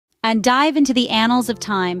and dive into the annals of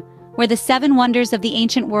time, where the seven wonders of the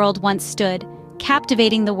ancient world once stood,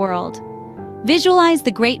 captivating the world. Visualize the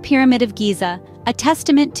Great Pyramid of Giza, a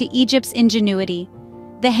testament to Egypt's ingenuity.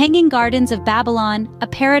 The Hanging Gardens of Babylon, a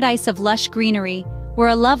paradise of lush greenery, were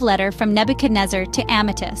a love letter from Nebuchadnezzar to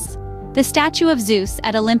Amatis. The statue of Zeus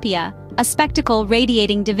at Olympia, a spectacle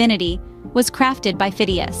radiating divinity, was crafted by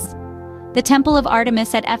Phidias. The Temple of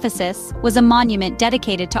Artemis at Ephesus was a monument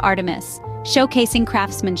dedicated to Artemis, showcasing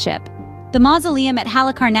craftsmanship. The mausoleum at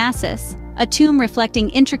Halicarnassus, a tomb reflecting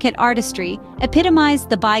intricate artistry, epitomized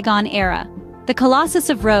the bygone era. The Colossus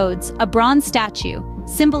of Rhodes, a bronze statue,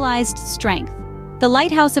 symbolized strength. The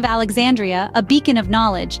Lighthouse of Alexandria, a beacon of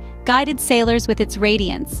knowledge, guided sailors with its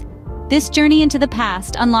radiance. This journey into the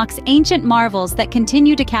past unlocks ancient marvels that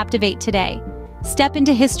continue to captivate today. Step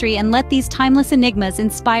into history and let these timeless enigmas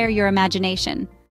inspire your imagination.